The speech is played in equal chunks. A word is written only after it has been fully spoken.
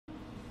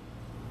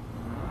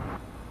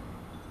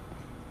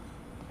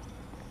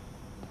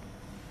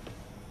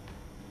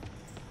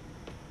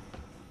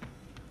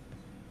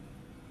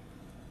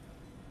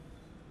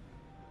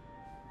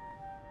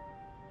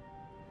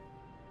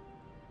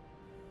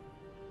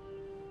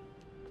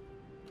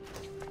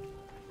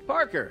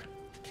Parker.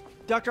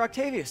 Dr.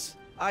 Octavius,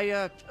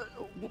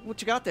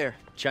 what you got there?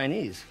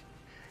 Chinese.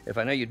 If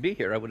I know you'd be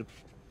here, I would have...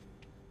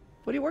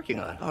 What are you working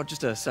on? Oh,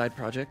 just a side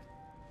project.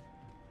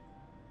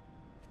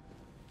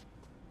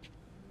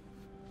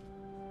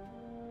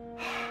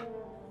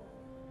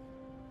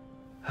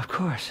 Of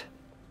course.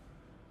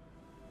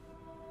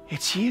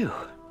 It's you.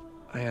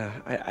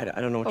 I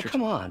don't know what Oh, you're...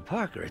 come on,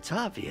 Parker. It's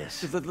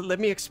obvious. Just let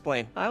me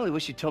explain. I only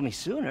wish you told me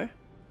sooner.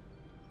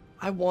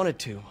 I wanted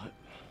to,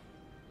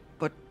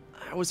 but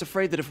I was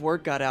afraid that if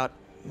word got out,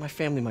 my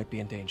family might be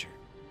in danger.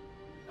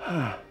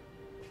 Huh.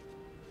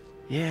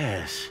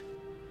 Yes.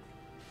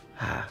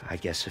 I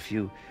guess if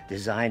you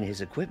design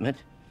his equipment,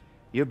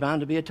 you're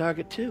bound to be a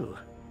target too.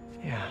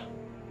 Yeah.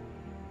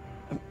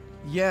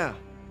 Yeah.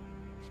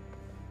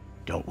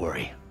 Don't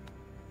worry.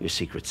 Your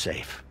secret's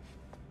safe.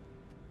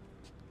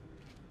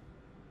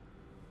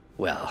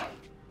 Well,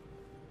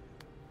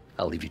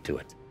 I'll leave you to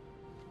it.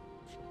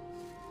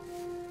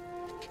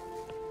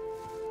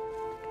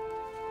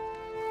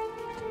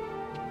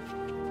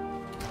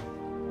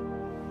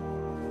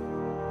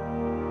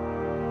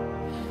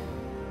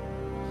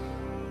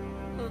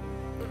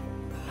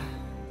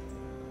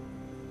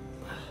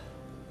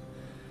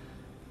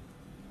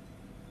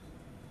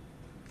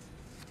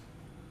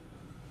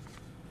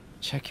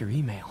 Check your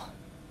email.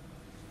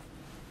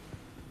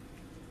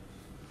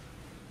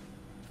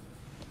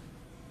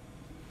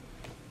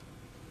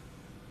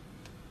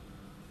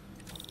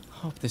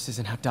 Hope this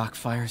isn't how Doc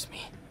fires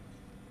me.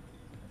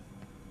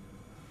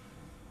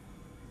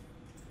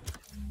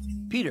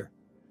 Peter,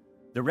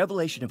 the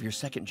revelation of your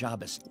second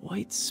job is...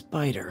 White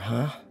spider,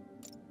 huh?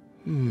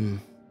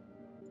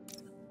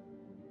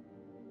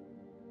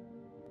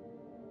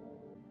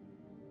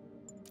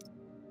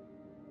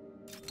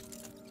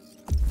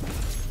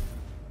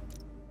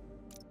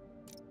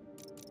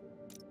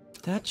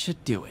 That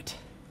should do it.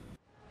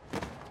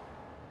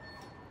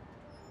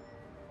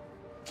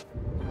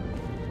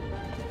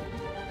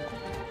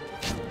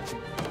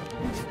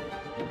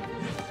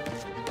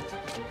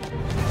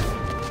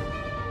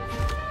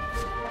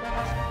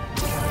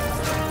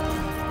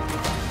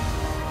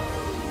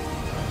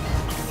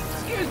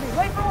 Excuse me,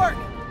 late for work!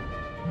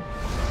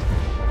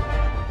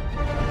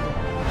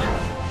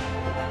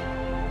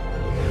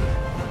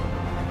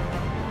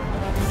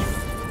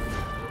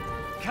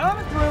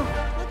 Coming through!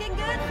 Looking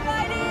good,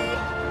 Spidey!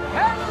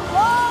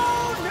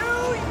 Hello,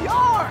 New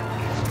York!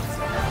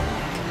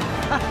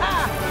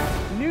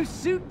 Haha! New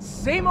suit,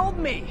 same old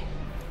me.